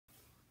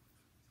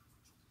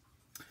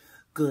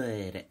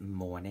Good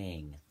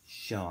morning,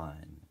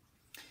 Sean.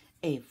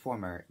 A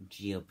former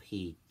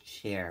GOP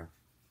chair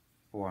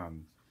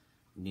from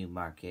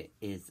Newmarket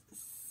is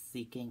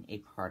seeking a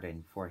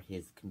pardon for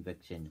his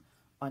conviction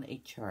on a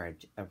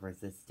charge of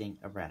resisting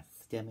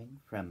arrest stemming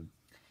from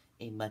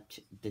a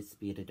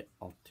much-disputed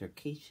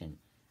altercation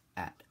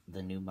at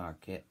the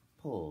Newmarket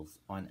polls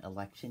on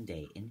Election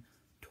Day in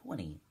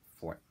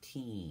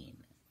 2014.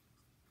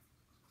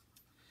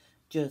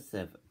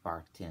 Joseph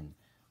Barton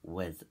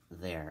was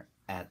there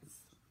as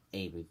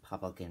a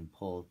Republican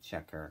poll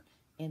checker,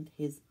 and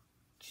his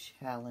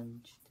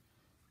challenge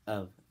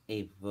of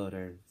a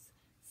voter's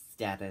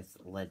status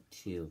led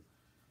to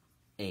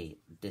a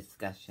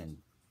discussion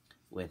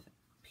with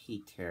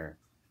Peter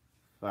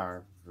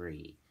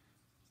Favre,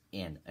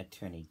 an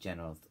Attorney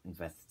General's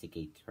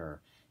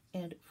investigator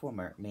and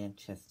former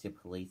Manchester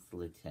Police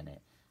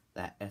Lieutenant,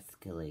 that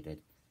escalated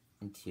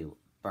into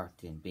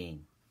Barton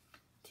being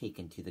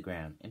taken to the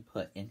ground and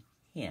put in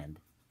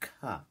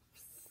handcuffs.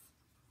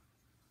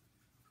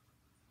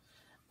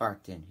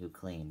 Barton, who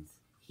claims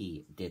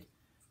he did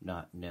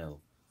not know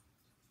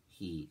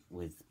he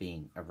was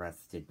being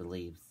arrested,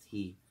 believes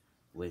he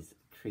was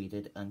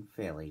treated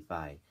unfairly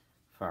by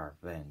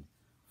Favre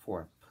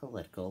for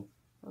political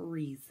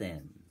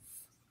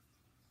reasons.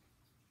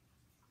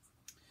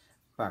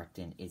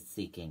 Barton is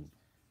seeking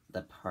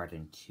the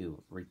pardon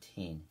to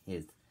retain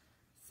his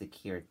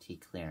security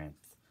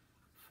clearance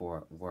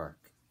for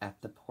work at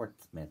the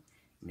Portsmouth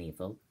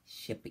Naval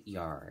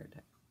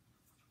Shipyard.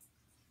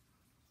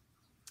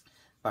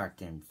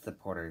 Barton's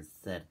supporters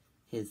said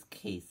his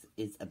case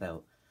is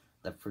about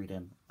the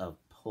freedom of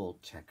poll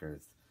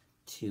checkers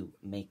to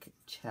make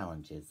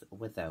challenges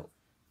without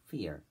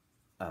fear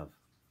of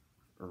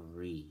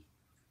reprisals.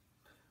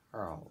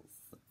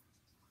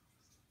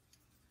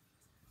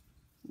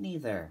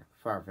 Neither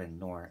Favre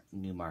nor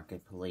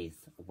Newmarket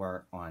police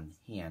were on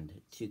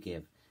hand to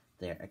give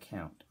their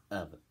account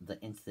of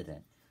the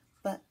incident,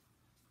 but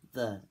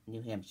the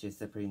New Hampshire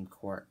Supreme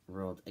Court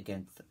ruled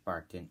against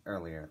Barton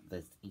earlier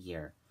this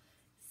year,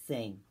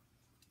 saying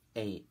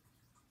a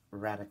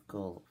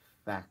radical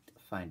fact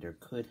finder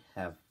could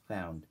have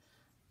found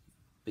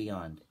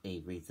beyond a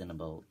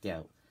reasonable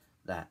doubt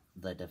that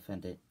the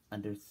defendant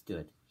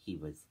understood he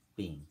was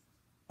being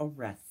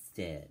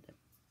arrested.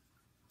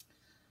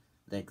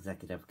 The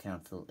Executive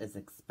Council is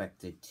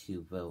expected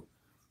to vote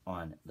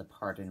on the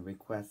pardon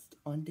request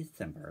on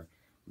December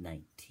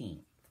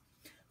 19th.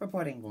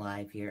 Reporting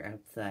live here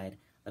outside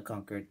the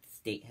Concord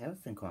State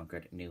House in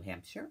Concord, New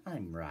Hampshire,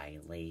 I'm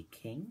Riley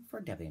King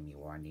for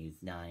WMUR News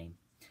 9.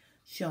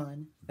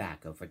 Sean,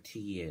 back over to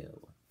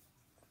you.